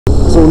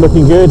all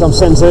looking good. I'm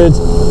centred.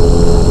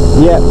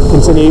 Yep,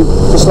 continue.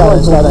 Just slow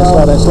down, slow down,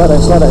 slow down, slow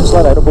down, slow down,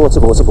 slow down. Abort,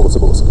 abort, abort,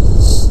 abort.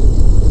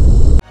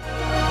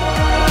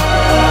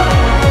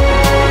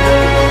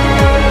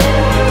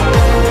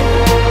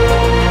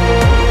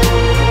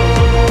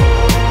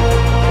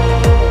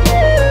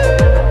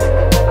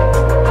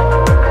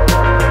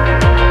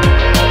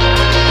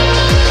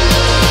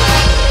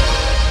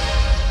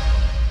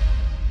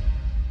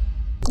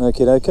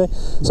 Okay.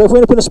 So if we're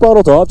going to put a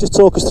spiral dive, just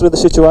talk us through the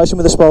situation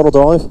with the spiral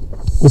dive.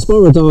 The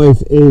spiral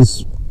dive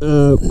is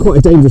quite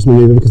a dangerous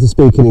manoeuvre because the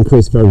speed can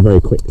increase very,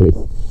 very quickly.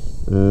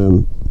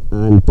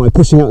 And by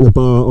pushing out the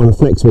bar on a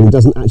Flexwing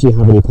doesn't actually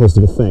have any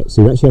positive effect.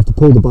 So you actually have to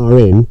pull the bar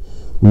in,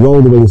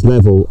 roll the wings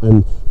level,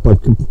 and by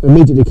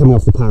immediately coming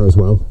off the power as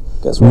well.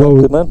 That's right,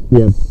 good man.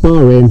 Yeah,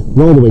 bar in,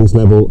 roll the wings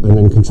level, and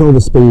then control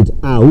the speed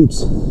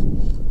out,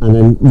 and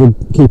then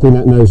keeping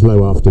that nose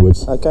low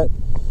afterwards. Okay.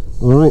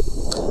 All right.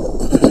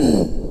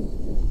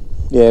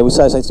 Yeah, we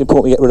say it's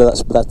important to get rid of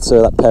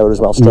that power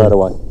as well straight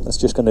away. That's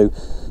just going to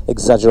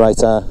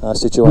exaggerate our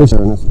situation.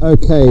 Fair enough.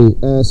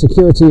 Okay,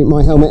 security.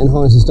 My helmet and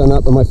harness is done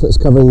up, and my foot is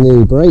covering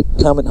the brake.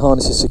 Helmet and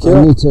harness is secure.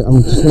 I'm just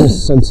going to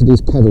censor these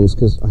pedals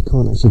because I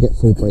can't actually get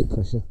full brake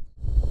pressure.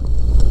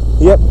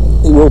 Yep,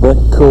 it will be.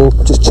 Cool.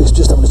 Just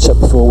having to check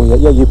before we.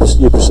 Yeah, you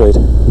proceed.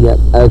 Yep.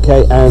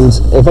 Okay. And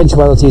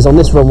eventualities on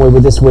this runway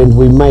with this wind,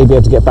 we may be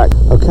able to get back.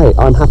 Okay.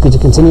 I'm happy to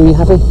continue. You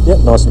happy?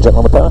 Yep. Nice and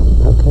gentle on the power.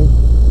 Okay.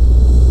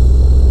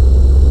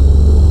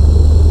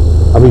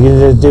 Are we going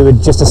to do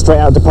just a straight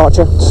out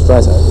departure?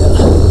 Straight out.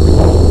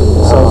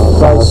 Yeah. So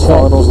base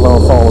finals, lower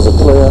finals are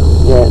clear.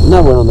 Yeah.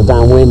 No one on the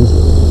downwind.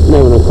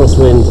 No one on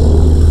crosswind.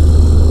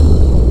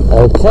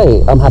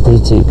 Okay. I'm happy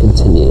to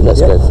continue. Let's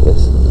go for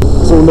this.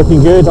 It's all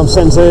looking good. I'm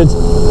centred.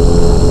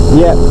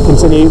 Yep,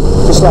 continue.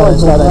 Just slow down,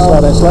 slow down,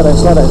 slow down, slow down,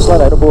 slow down, slow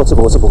down. Abort,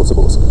 abort, abort,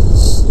 abort.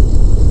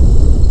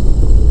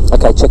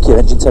 Okay, check your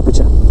engine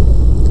temperature.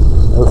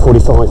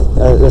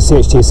 45. The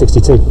CHT is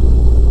 62.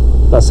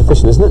 That's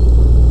sufficient, isn't it?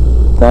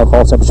 No,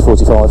 core temperature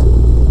 45.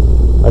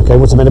 Okay,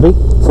 what's it meant to be?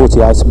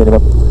 48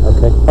 minimum.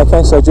 Okay.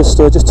 Okay, so just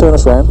turn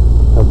us round.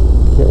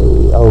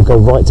 Okay, I'll go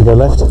right to go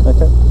left.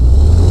 Okay.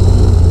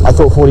 I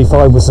thought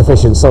 45 was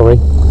sufficient, sorry.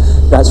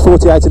 That's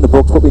 48 in the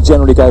books, but we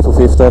generally go for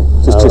 50,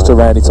 just to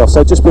round it off.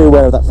 So just be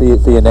aware of that for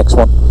your next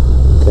one.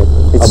 Okay.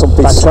 It's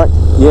something. Backtrack?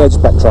 Yeah, just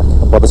backtrack,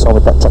 and by the time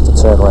we backtrack to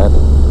turn around.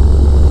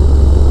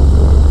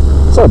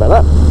 Sorry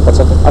about that.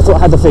 That's okay. I thought I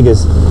had the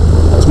figures.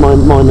 That's my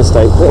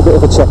mistake. A little bit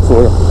of a check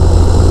for you.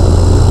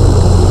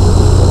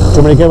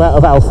 Do you want me to go out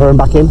of Alpha and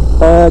back in?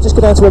 Just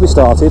go down to where we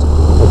started.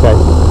 Okay.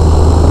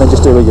 And then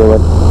just do a U-turn.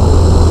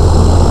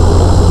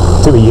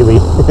 Do a UE.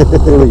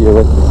 Do a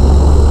U-turn.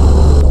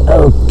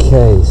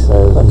 Okay,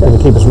 so I'm going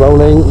to keep us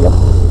rolling. Yep.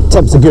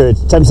 Temps are good.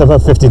 Temps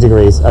above 50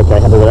 degrees.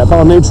 Okay, happy with that.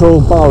 Bar neutral,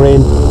 bar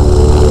in.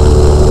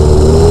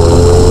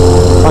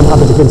 I'm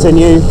happy to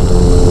continue.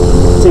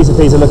 T's and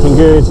P's are looking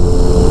good.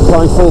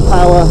 Applying full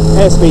power.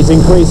 Airspeed's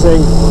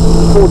increasing.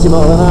 40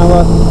 mile an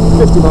hour,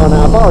 50 mile an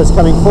hour. Bar is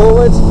coming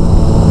forward.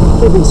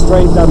 Keeping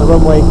straight down the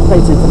runway.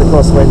 K2 for the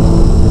crosswind.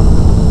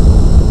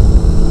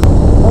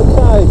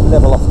 Okay,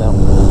 level off now.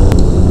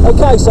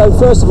 Okay, so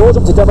first of all,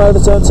 jump to demo the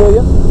turn to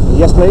you.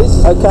 Yes,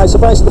 please. Okay, so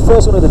basically the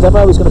first one of the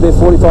demo is going to be a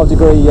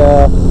 45-degree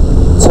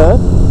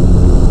turn.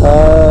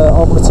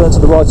 I'm going to turn to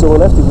the right or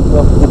the left,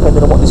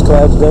 depending on what this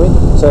cloud's doing.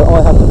 So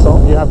I have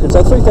control. You have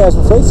control. So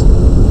 3,000 feet.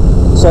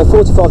 So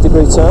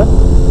 45-degree turn.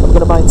 I'm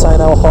going to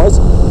maintain our height.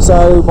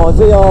 So my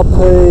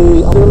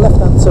VRP, I'll do a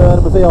left-hand turn,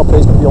 and my VRP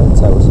is going to be on the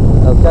towers.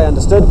 Okay,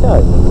 understood.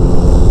 Okay.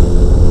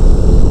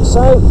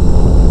 So,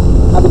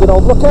 have a good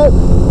old look out.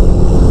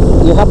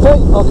 You happy?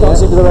 I can't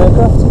see the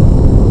aircraft.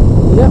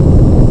 Yep.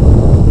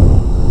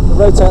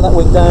 Rotate that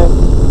wing down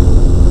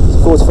to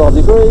 45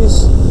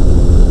 degrees.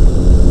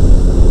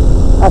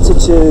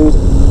 Attitude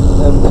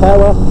and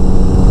power.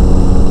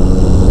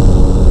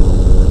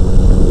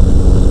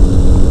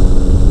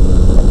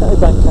 Okay,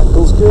 bank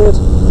angle's good.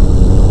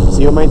 So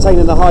you're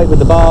maintaining the height with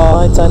the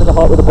bar. Maintaining the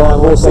height with the bar.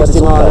 And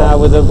 60 mile an hour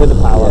with the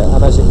power. Yeah,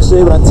 and as you can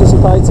see, we're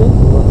anticipating.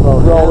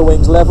 Roll the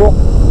wings level.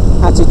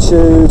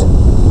 Attitude.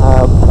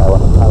 Power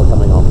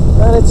coming off.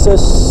 And it's as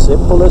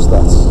simple as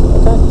that.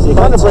 Okay. So you're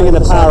kind of bringing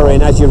the power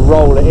in as you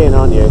roll it in,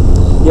 aren't you?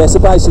 Yeah, so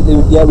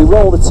basically, yeah, we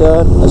roll the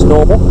turn as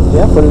normal,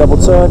 yeah, for a level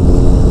turn.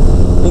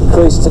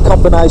 Increase, it's a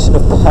combination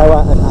of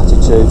power and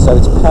attitude. So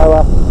it's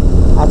power,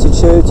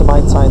 attitude to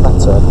maintain that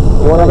turn.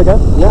 You want to have a go?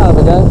 Yeah, have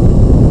a go.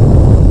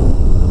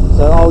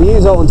 So I'll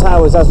use Alton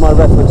Towers as my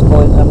reference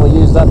point, and we'll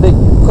use that big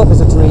coppice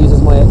of trees as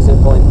my exit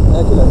point.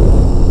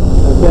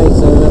 Okay,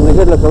 so having a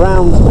good look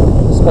around,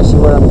 especially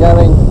where I'm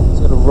going.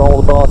 Going to roll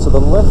the bar to the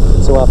left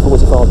to our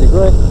 45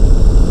 degree.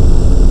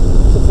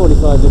 To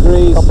 45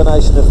 degrees.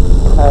 Combination of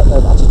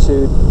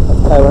attitude, of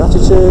power and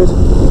attitude.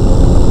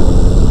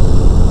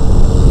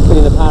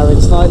 Putting the power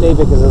in slightly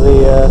because of the.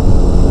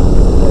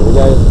 There we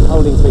go.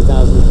 Holding 3,000.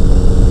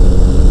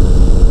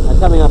 Now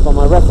coming up on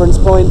my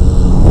reference point,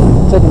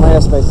 taking my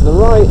airspace to the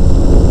right,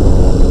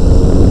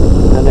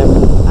 and then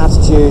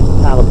attitude,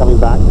 power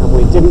coming back, and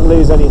we didn't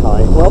lose any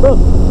height. Well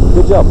done.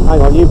 Good job.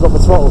 Hang on, you've got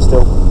the throttle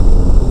still.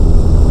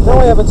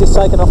 haven't just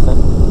taken off then.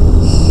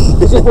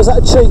 Was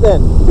that a cheat then?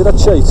 Did I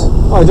cheat?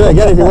 I'll do it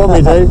again if you want me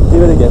to.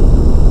 Do it again.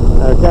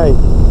 Okay,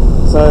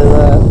 so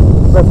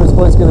reference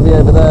point's going to be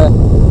over there.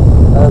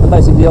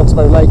 Basically the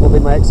Oxbow Lake will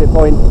be my exit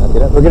point.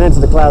 We're going to enter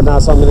the cloud now,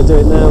 so I'm going to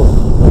do it now.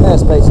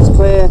 Airspace is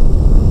clear.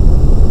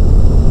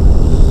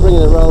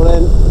 Bringing the roll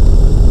in.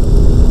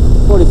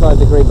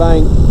 45-degree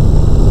bank.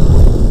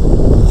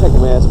 Checking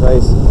my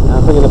airspace.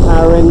 Bringing the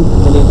power in.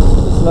 Continue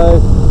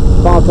slow.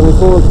 Bar coming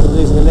forward because I'm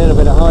losing a little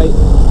bit of height.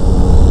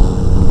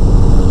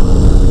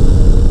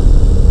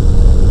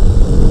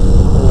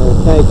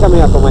 Okay,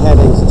 coming up on my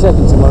heading, so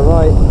checking to my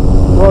right.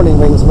 Rolling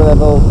wings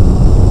level.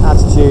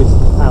 Attitude.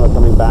 Power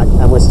coming back,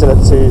 and we're still at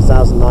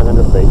 2,900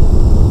 feet.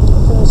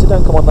 Okay, so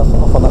don't come on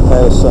off on that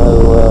power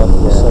so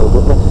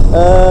abruptly.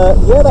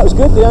 Yeah, that was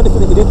good. The only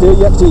thing that you did do,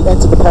 you actually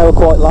entered the power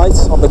quite late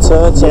on the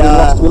turn, so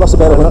we lost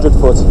about 100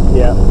 foot.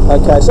 Yeah.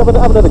 Okay, so have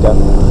another go.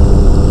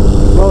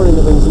 Rolling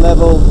the wings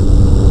level.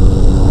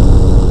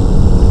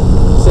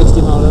 60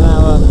 mile an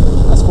hour.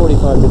 That's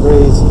 45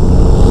 degrees.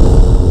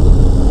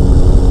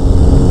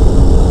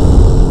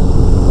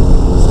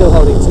 Still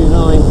holding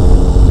 2.9.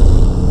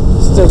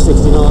 Still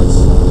 60 knots.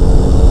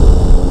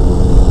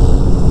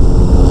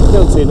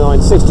 Still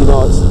 2.9, 60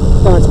 knots.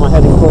 Going to my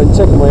heading point,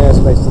 checking my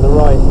airspace to the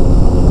right.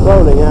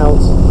 Rolling out.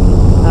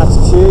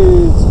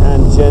 Attitude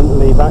and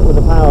gently back with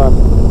the power.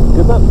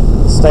 Good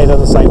man. Stayed on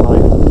the same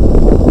height.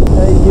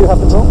 You have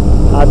control?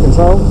 I have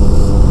control.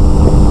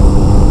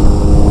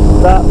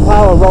 That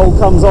power roll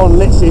comes on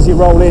literally as you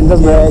roll in,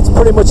 doesn't it? Yeah, it's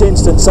pretty much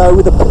instant. So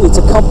it's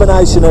a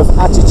combination of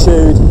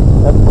attitude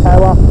and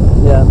power.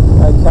 Yeah.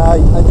 Okay,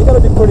 and you've got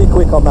to be pretty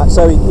quick on that.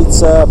 So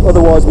it's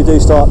otherwise we do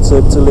start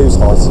to lose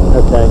height.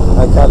 Okay.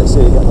 Okay, let's see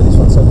what you get with this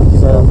one. So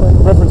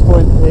reference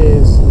point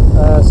is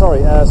so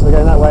we're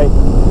going that way.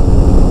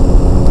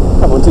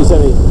 Come on,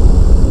 270.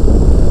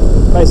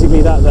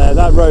 Basically that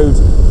road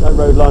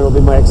line will be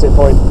my exit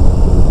point.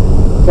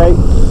 Okay.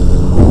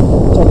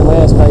 Checking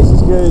my airspace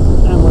is good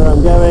and where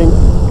I'm going.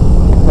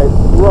 Okay,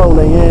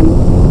 rolling in.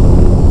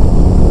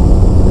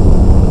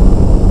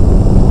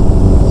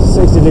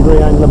 60-degree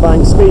angle of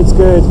bank. Speed's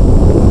good.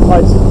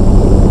 Height's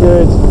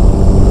good.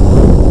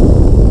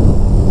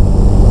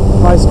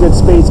 Height's good.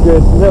 Speed's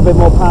good. A little bit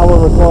more power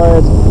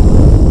required.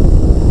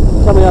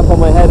 Coming up on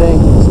my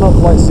heading. It's not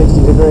quite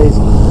 60 degrees.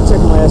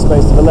 Checking my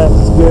airspace to the left.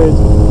 It's good.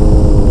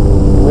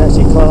 We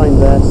actually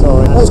climbed there.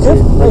 Sorry. That was good.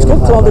 That was good.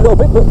 Climbed a little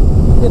bit, but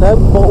you know,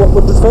 what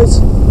 100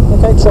 feet.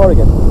 Okay, try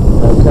again.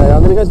 Okay,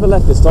 I'm going to go to the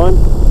left this time.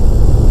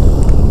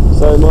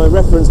 So my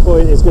reference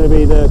point is going to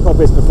be the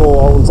coppice before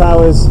Alton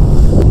Towers.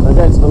 I'm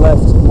going to the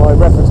left. My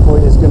reference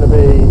point is going to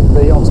be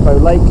the Oxbow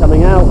Lake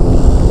coming out.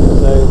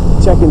 So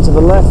checking to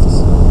the left.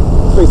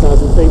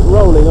 3,000 feet,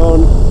 rolling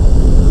on.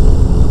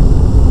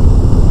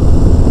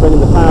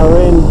 Bringing the power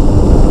in.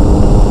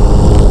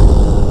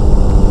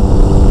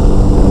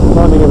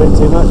 Climbing a bit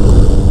too much.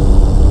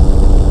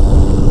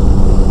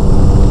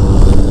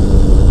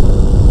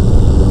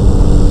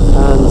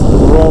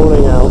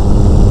 Rolling out,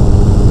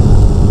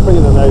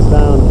 bringing the nose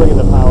down, bringing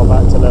the power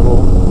back to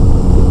level.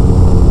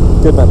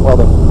 Good man, well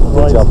done.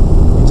 Good job.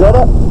 You enjoyed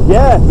that?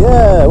 Yeah.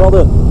 Yeah, well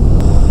done.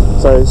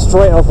 So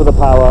straight off with the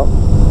power,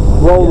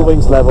 roll the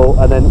wings level,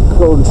 and then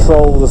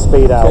control the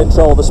speed out.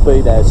 Control the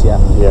speed out, yeah.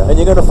 And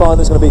you're going to find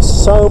there's going to be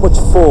so much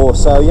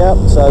force. So yeah,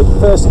 so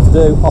first thing to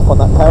do, off on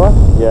that power.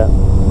 Yeah.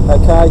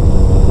 Okay,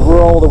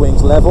 roll the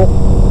wings level.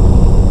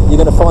 You're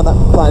going to find that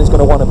plane is going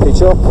to want to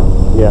pitch up.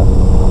 Yeah.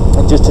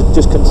 And just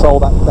control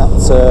that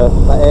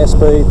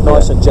airspeed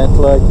nice and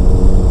gently.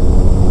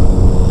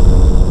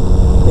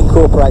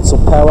 Incorporate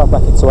some power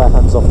back into our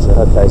hands-off trim.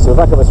 Okay, so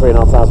we're back up at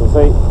 3,500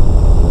 feet.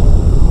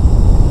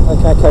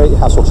 Okay, carry your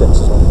hassle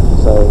checks as well.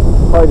 So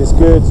height is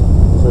good,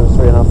 so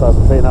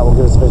 3,500 feet, and that will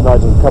give us sufficient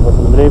height to recover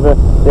from the manoeuvre.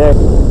 Yeah.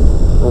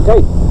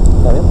 Okay.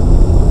 Carry on.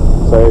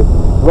 So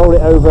roll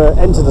it over,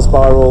 enter the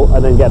spiral,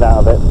 and then get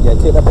out of it. Yeah,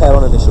 keep that power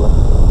on initially.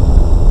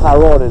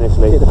 Power on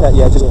initially. Keep the power,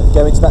 yeah, just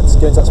go into that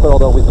spiral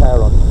though with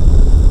power on.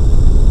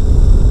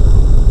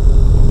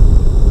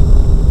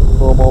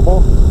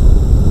 More.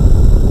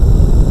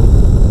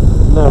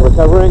 Now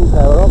recovering.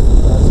 Power off.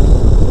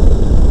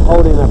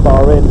 Holding that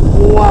bar in.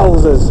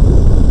 Wowzers!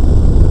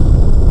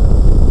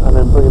 And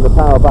then bringing the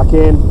power back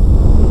in.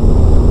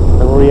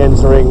 And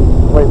re-entering,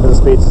 waiting for the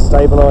speed to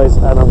stabilise,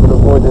 and I'm going to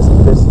avoid this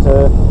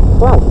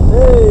wow.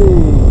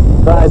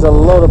 Hey! That is a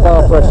lot of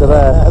bar pressure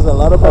there. That's a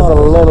lot of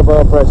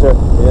bar pressure.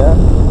 Yeah.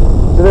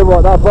 Do you know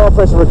what? That bar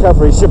pressure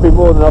recovery should be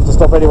more than enough to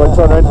stop anyone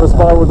trying to enter a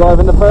spiral dive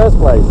in the first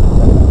place.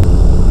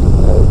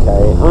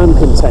 Okay, I'm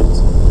content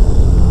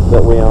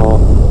that we are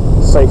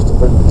safe to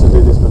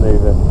do this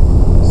manoeuvre.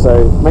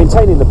 So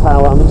maintaining the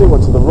power, I'm going to do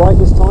one to the right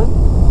this time.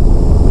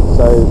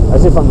 So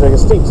as if I'm doing a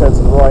steep turn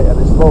to the right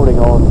and it's rolling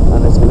on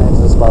and it's going to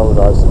enter the spiral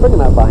dive. So bringing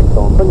that bank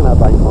on,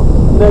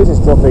 nose is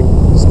dropping,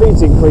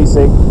 speed's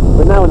increasing,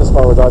 we're now in the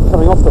spiral dive,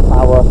 coming off the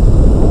power,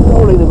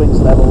 rolling the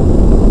wings level,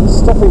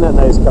 stopping that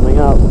nose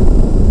coming up,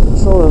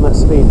 controlling that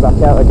speed back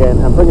out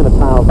again and bringing the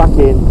power back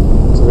in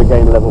to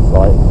regain level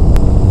flight.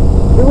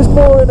 It was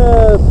more in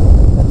a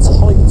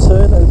tight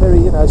turn very,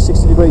 you know,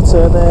 60-degree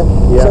turn there.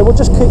 Yeah. So we'll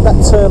just keep that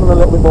turn on a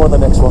little bit more on the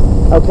next one.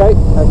 Okay.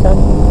 Okay.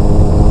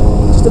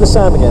 Just do the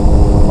same again.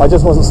 I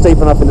just wasn't steep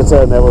enough in the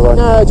turn there, was I?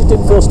 No, it just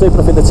didn't feel steep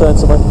enough in the turn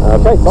to me.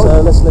 Okay, fine. So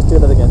let's do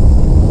that again.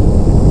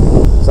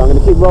 So I'm going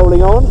to keep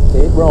rolling on.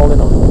 Keep rolling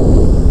on.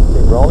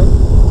 Keep rolling.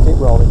 Keep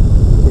rolling.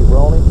 Keep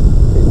rolling.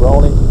 Keep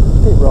rolling.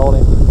 Keep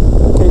rolling.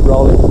 Keep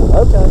rolling.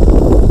 Okay.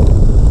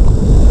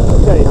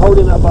 Okay,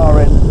 holding that bar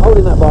in,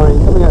 coming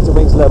out to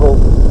wings level,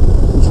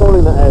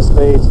 controlling that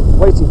airspeed,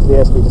 waiting for the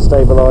airspeed to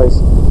stabilise,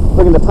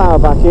 bringing the power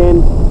back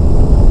in,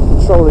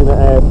 controlling the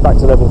air back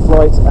to level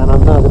flight, and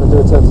I'm now going to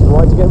do a turn to the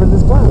right to get rid of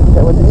this cloud.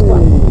 Get rid of this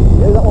cloud.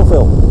 Hey, that one,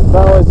 Phil?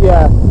 That was,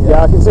 yeah,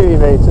 I can see what you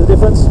mean. See the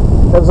difference?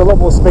 There was a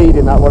lot more speed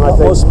in that one, I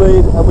think. More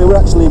speed, and we were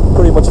actually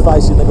pretty much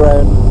facing the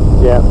ground.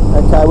 Yeah.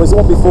 Okay, whereas the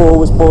one before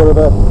was more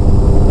of a,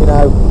 you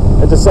know,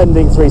 a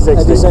descending 360.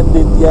 A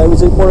descending, yeah, it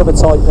was more of a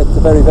tight, at the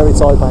very, very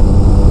tight bank.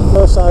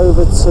 First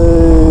over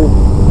to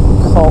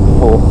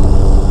Cartmore.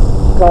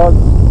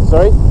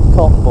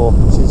 Cartmore,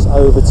 which is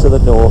over to the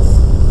north.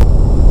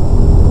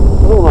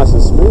 It's all nice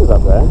and smooth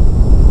up there.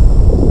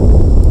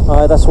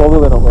 That's why we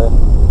went up there.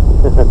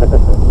 I'm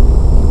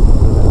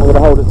going to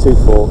hold at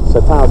 2.4,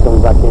 so power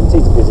coming back in,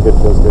 T2Ps are good,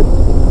 feels good.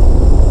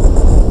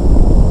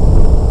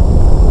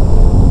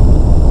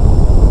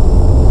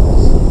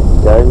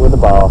 Going with the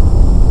bar.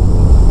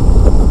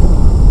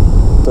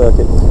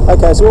 Circuit.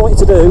 Okay, so what I want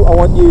you to do, I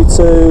want you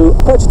to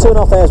approach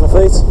 2,500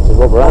 feet. Which is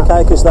what we're at.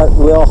 Okay, because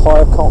we are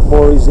higher,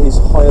 Cartmore is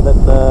higher than...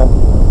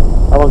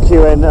 I'm on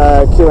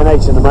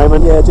QNH at the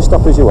moment. Yeah, just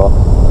stop as you are.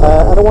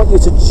 And I want you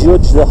to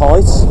judge the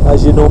height,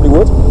 as you normally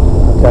would.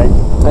 Okay.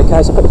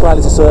 Okay, so put the plane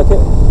into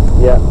circuit.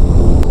 Yeah.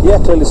 Yeah,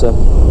 clearly so.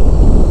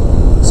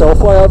 So I'll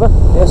fly over,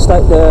 this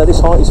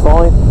height is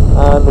fine,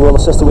 and we'll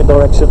assess the wind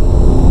direction,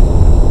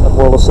 and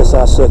we'll assess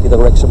our circuit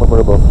direction when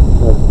we're above.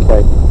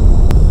 Okay.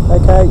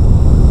 Okay,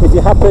 if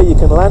you're happy you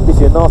can land, if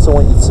you're not I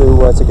want you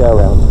to go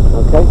around.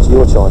 Okay, it's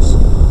your choice.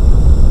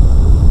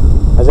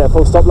 Is it a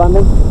full stop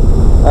landing?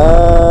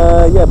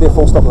 Yeah, it'll be a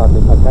full stop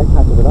landing. Okay,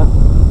 happy with that.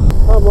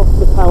 I'm off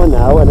the power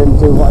now and then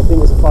do what I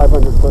think is a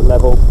 500 foot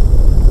level.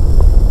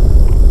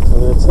 So I'm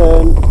going to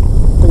turn,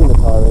 bringing the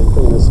car in,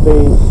 bringing the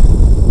speed,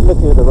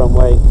 looking at the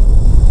runway,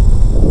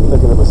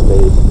 looking at my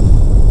speed.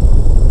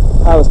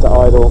 Power's to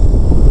idle,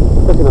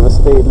 looking at my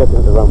speed, looking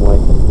at the runway.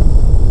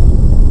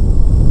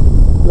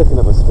 Looking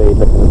at my speed,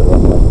 looking at the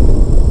runway.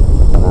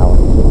 An hour.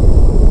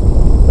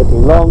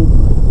 Looking long.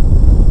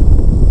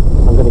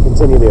 I'm going to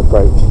continue the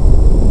approach.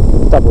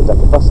 Double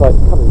decker bus light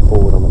coming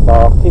forward on the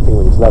bar, keeping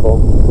wings level.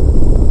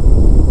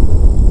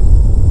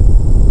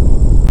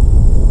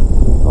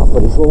 Bar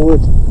fully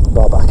forward,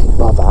 bar back,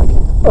 bar back.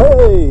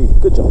 Hey,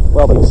 good job.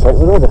 Well done. Straight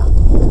with order.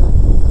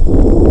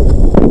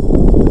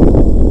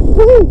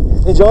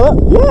 Enjoy that?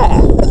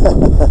 Yeah!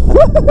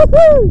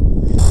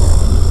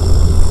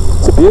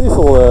 It's a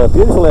beautiful,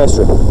 beautiful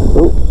airstrip.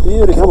 Ooh,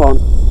 Beautiful. come on.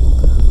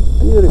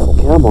 Beautiful.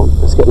 Come on,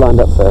 let's get lined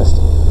up first.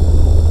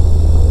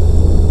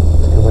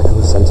 Let's go back on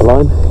the centre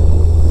line.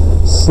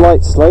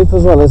 Slight slope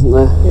as well, isn't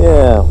there?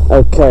 Yeah.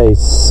 Okay,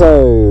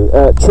 so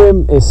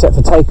trim is set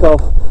for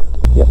takeoff.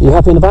 Yep. You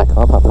happy in the back?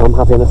 I'm happy. I'm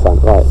happy in the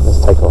front. Right, let's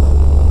take off.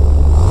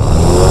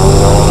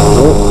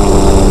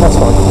 That's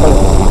fine.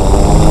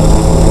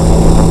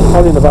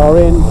 Holding the bar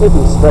in,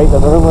 keeping it straight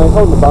on the runway,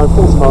 holding the bar in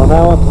 40 mile an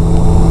hour.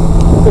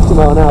 50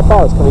 mile an hour,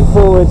 bar is coming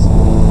forward.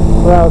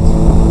 We're out,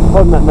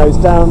 holding that nose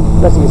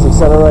down, letting us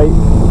accelerate.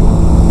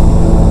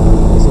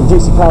 There's some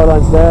juicy power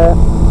lines there.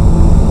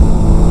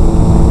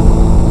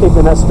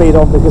 Keeping that speed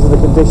on because of the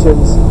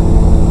conditions.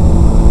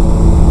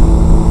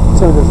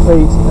 200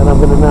 feet, and I'm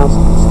going to now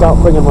start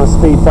bringing my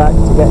speed back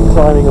to get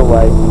climbing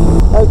away.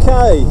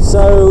 Okay,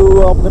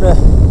 so I'm going to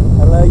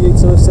allow you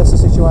to assess the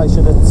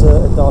situation at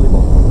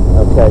Darley-Moor.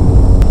 Okay,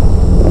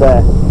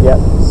 there, yeah.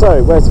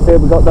 So, where's the fuel?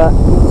 We've got that.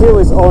 Fuel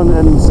is on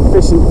and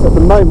sufficient at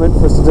the moment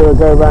for us to do a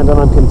go around, and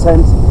I'm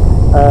content.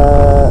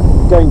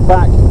 Going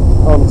back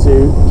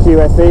onto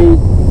QFE,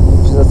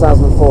 which is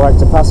 1,004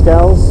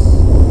 hectopascals.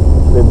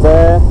 We're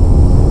there.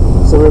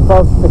 So we're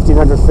above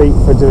 1,500 feet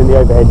for doing the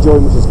overhead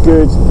join, which is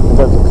good. I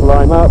don't have to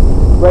climb up.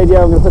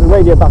 Radio, I'm going to put the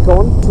radio back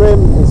on.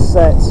 Trim is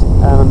set,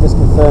 and I'm just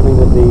confirming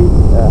that the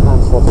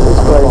hand throttle is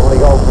closed.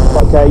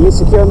 Okay, you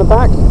secure in the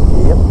back?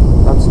 Yep.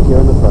 I'm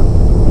secure in the front.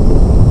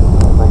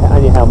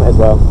 And your helmet as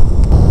well.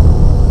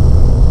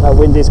 That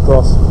wind is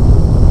cross.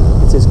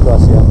 It is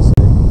cross, yeah.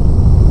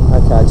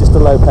 Okay, just a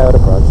low powered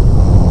approach.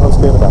 I'm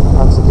secure in the back.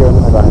 I'm secure in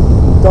the front.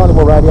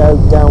 Darley-Moor radio,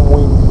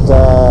 downwind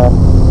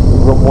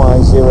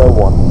runway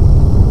 01.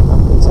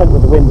 I'm content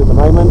with the wind at the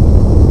moment.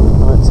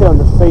 I'm at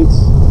 200 feet.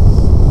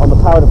 On the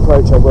powered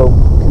approach I will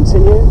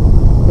continue,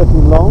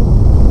 looking long,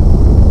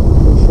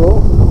 looking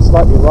short. I'm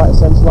slightly right of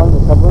centre line,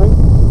 recovering.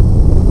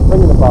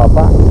 Bringing the bar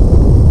back.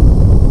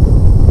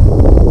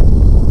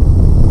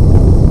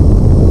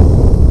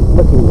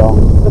 Looking long,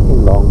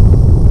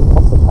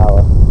 off the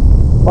power.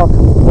 Bar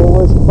coming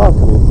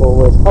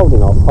forward,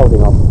 holding off.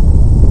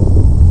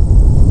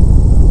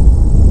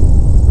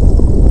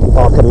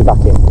 Bar coming back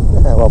in.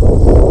 Yeah, well done.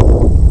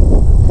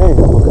 Okay,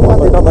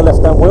 Landing on the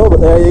left-hand wheel, but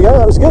there you go.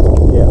 That was good.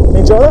 Yeah.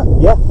 Enjoy that?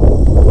 Yeah.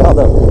 Well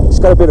done. It's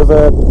got a bit of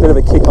a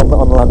kick on the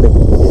landing.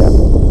 Yeah.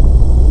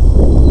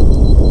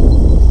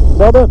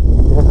 Well done.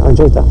 Yeah, I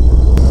enjoyed that.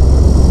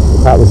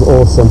 That was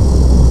awesome.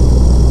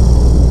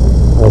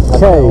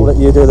 Okay. I'll let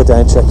you do the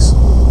down checks.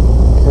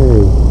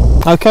 Okay.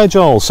 Okay,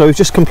 Joel, so we've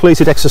just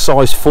completed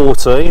exercise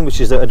 14, which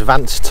is the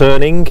advanced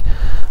turning.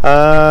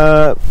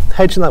 How do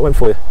you think that went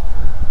for you?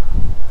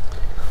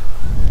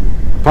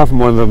 Apart from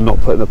one of them not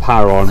putting the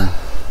power on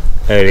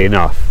early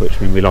enough, which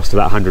means we lost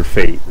about 100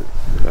 feet.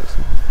 That's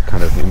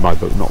kind of, in my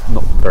book, not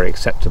very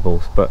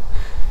acceptable. But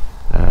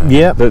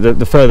Yeah.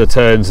 the further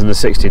turns and the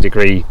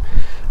 60-degree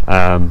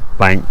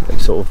bank,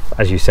 sort of,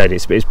 as you said,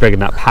 it's bringing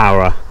that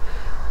power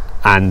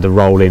and the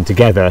roll in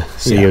together,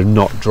 so Yeah. you're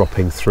not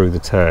dropping through the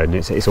turn.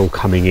 It's all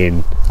coming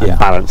in and Yeah.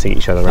 balancing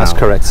each other That's out.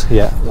 correct.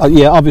 Yeah,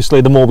 yeah.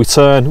 Obviously, the more we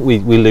turn, we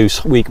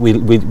lose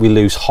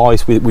lose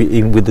height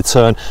with the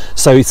turn.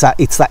 So it's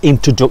that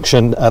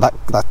introduction of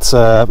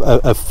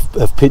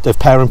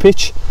power and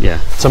pitch Yeah,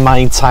 to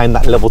maintain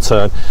that level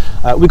turn.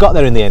 We got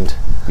there in the end.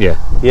 yeah,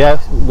 Yeah,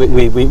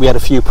 we had a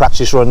few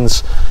practice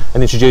runs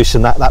and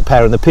introducing that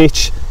power and the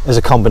pitch as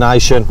a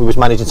combination. We was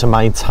managing to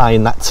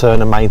maintain that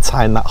turn and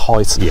maintain that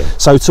height. Yeah.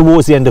 So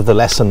towards the end of the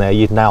lesson there,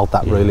 you'd nailed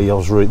that. Really, I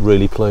was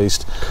really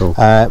pleased. Cool.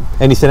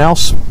 Anything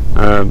else?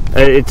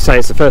 It's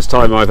the first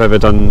time I've ever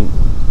done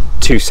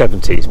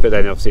 270s, but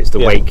then obviously it's the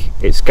Yeah. wake.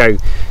 I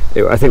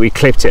think we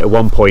clipped it at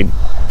one point.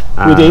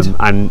 We did.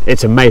 And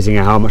it's amazing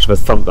how much of a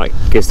thump that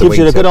gives the Gives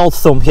you a wing good tip. old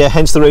thump, yeah,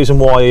 hence the reason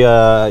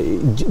why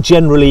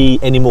generally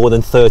any more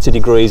than 30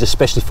 degrees,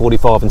 especially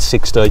 45 and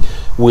 60,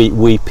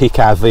 we pick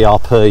our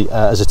VRP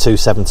as a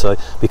 270,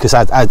 because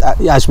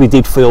as we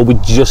did feel, we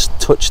just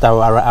touched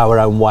our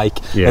own wake,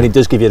 Yeah. and it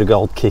does give you the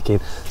gold kicking.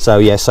 So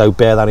yeah, so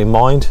bear that in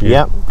mind. Yeah.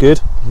 Yeah,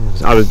 good.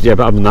 But other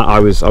than that, I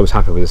was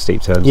happy with the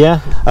steep turns. Yeah,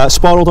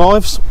 spiral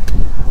dives.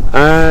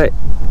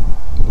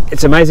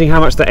 It's amazing how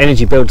much that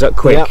energy builds up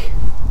quick. Yep.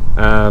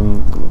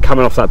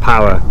 Coming off that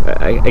power,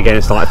 again,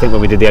 it's like, I think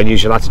when we did the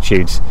unusual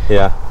attitudes,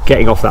 Yeah,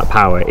 getting off that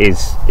power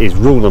is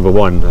rule number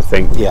one, I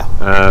think. yeah,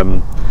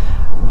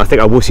 I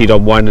think I wussied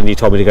on one and you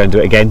told me to go and do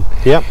it again,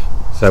 yeah.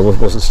 so it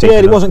wasn't steep Yeah,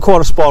 it enough. wasn't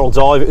quite a spiral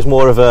dive. It was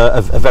more of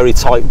a very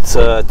tight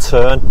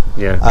turn.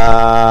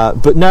 Yeah.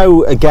 But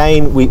no,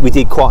 again, we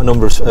did quite a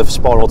number of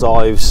spiral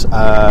dives,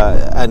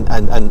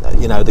 and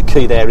you know, the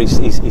key there is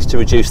to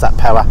reduce that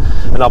power,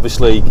 and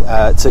obviously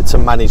to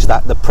manage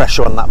the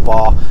pressure on that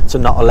bar, to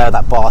not allow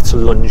that bar to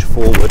lunge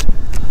forward.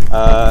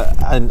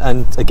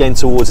 And again,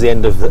 towards the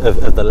end of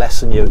the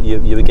lesson,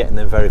 you were getting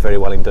them very, very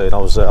well indeed. I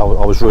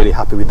was really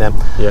happy with them.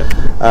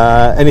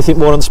 Yeah. Anything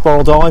more on the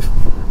spiral dive?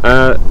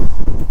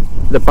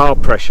 The bar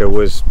pressure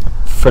was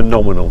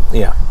phenomenal.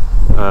 Yeah.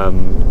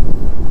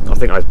 I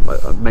think I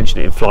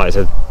mentioned it in flight.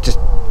 So just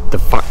the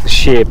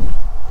sheer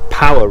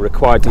power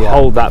required to Yeah.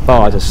 hold that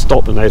bar to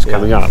stop the nose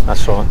coming up.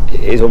 That's right.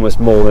 Is almost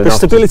more than The enough.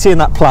 stability in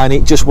that plane,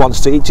 it just wants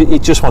to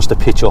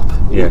pitch up.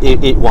 Yeah.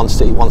 It wants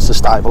to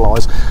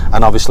stabilise,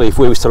 and obviously, if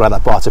we was to allow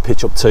that bar to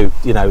pitch up to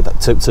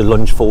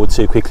lunge forward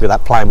too quickly,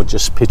 that plane would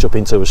just pitch up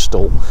into a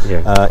stall,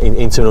 Yeah.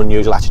 into an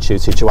unusual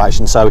attitude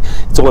situation. So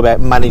it's all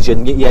about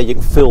managing. Yeah, you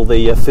can feel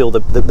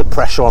the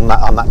pressure on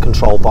that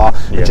control bar,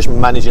 Yeah. and just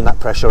managing that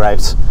pressure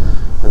out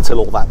until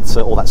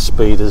all that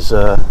speed has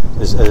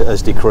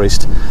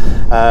decreased.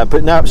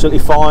 But no, absolutely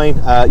fine.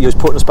 You was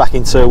putting us back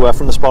into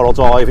from the spiral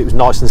dive. It was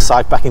nice and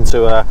safe back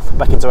into a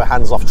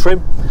hands-off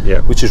trim, Yeah.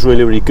 which is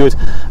really, really good.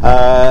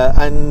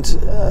 And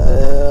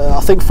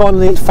I think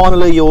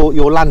finally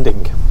your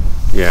landing.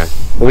 Yeah.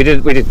 Well, we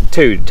did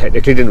two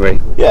technically, didn't we?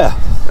 Yeah.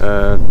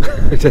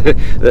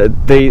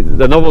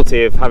 The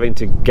novelty of having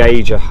to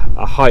gauge a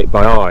height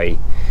by eye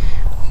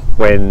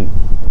when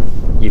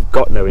you've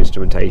got no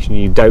instrumentation,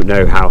 you don't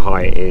know how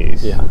high it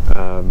is. Yeah.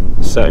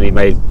 Certainly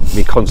made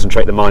me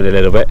concentrate the mind a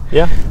little bit.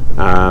 Yeah.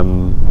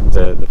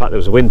 The fact there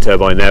was a wind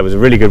turbine there was a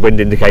really good wind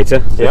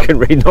indicator. So Yep. it couldn't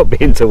really not be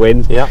into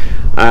wind. Yeah.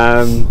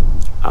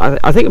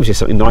 I think it was just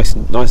something nice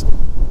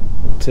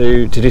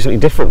to do something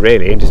different,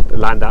 really, and just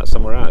land out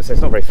somewhere else.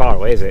 It's not very far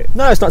away, is it?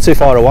 No, it's not too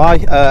far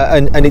away,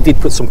 and it did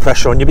put some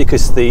pressure on you,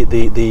 because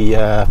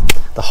the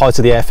height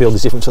of the airfield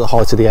is different to the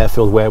height of the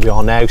airfield where we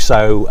are now.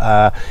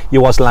 So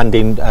you was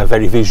landing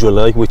very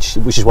visually, which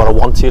is what I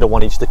wanted. I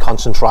wanted you to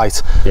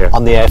concentrate Yeah.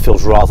 on the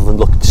airfields rather than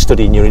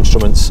studying your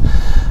instruments.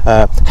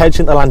 How do you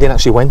think the landing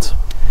actually went?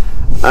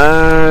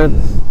 I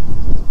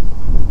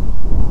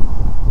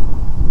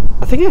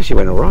think it actually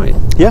went all right.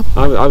 Yeah,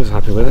 I was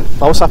happy with it.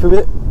 I was happy with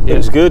it. Yeah. It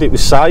was good. It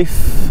was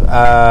safe.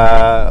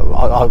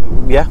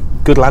 Yeah,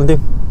 good landing.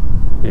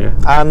 Yeah.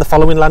 And the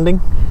following landing,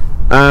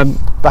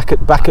 back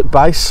at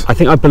base. I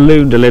think I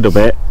ballooned a little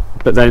bit,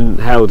 but then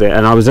held it,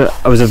 and I was a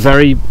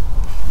very,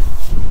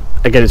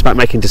 again, it's about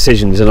making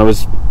decisions, and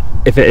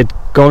if it had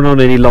gone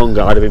on any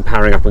longer, I'd have been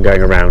powering up and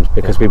going around,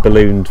 because we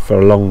ballooned for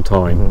a long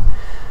time.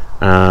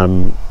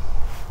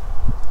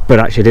 But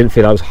actually I didn't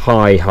feel I was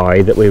high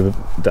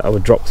that I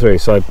would drop through,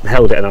 so I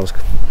held it, and I was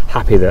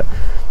happy that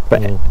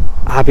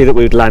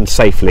we would land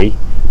safely.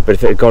 But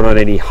if it had gone on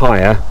any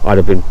higher, I'd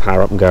have been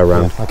power up and go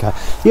around. Yeah, okay.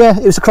 Yeah,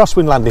 it was a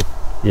crosswind landing.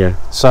 Yeah.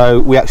 So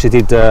we actually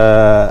did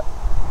a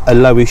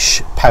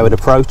lowish powered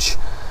approach.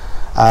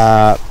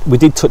 We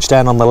did touch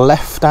down on the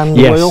left hand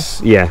wheel.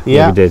 Yeah,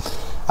 we did.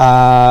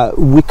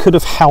 We could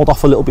have held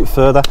off a little bit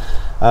further,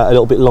 a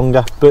little bit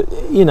longer, but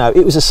you know,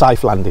 it was a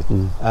safe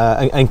landing.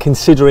 And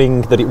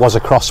considering that it was a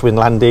crosswind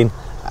landing,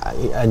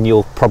 and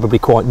you're probably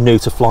quite new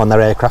to flying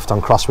their aircraft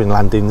on crosswind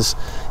landings,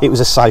 it was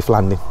a safe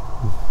landing.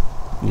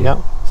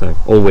 Yeah. So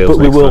all wheels.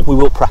 But we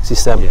will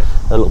practice them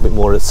a little bit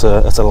more at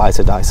a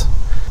later date.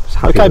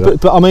 Okay,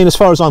 but I mean, as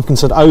far as I'm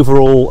concerned,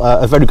 overall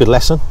a very good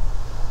lesson.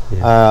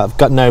 I've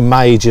got no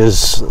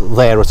majors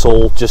there at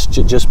all,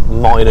 just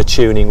minor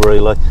tuning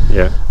really.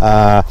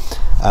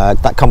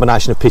 That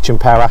combination of pitch and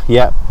power,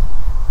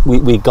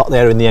 we got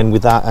there in the end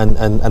with that,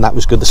 and that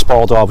was good. The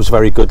spiral drive was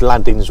very good.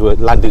 Landings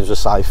were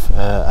safe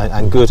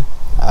and good.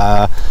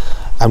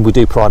 And we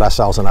do pride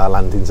ourselves on our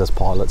landings as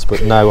pilots.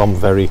 But no, I'm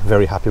very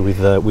happy with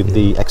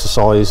the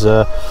exercise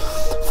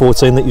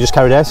 14 that you just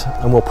carried out,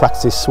 and we'll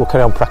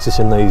carry on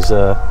practicing these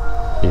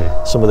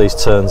some of these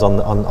turns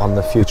on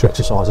the future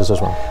exercises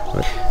as well.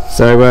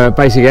 So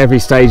basically every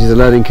stage is a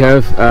learning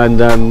curve,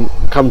 and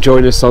come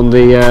join us on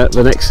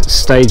the next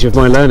stage of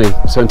my learning.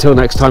 So until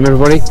next time,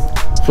 everybody,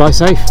 fly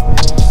safe.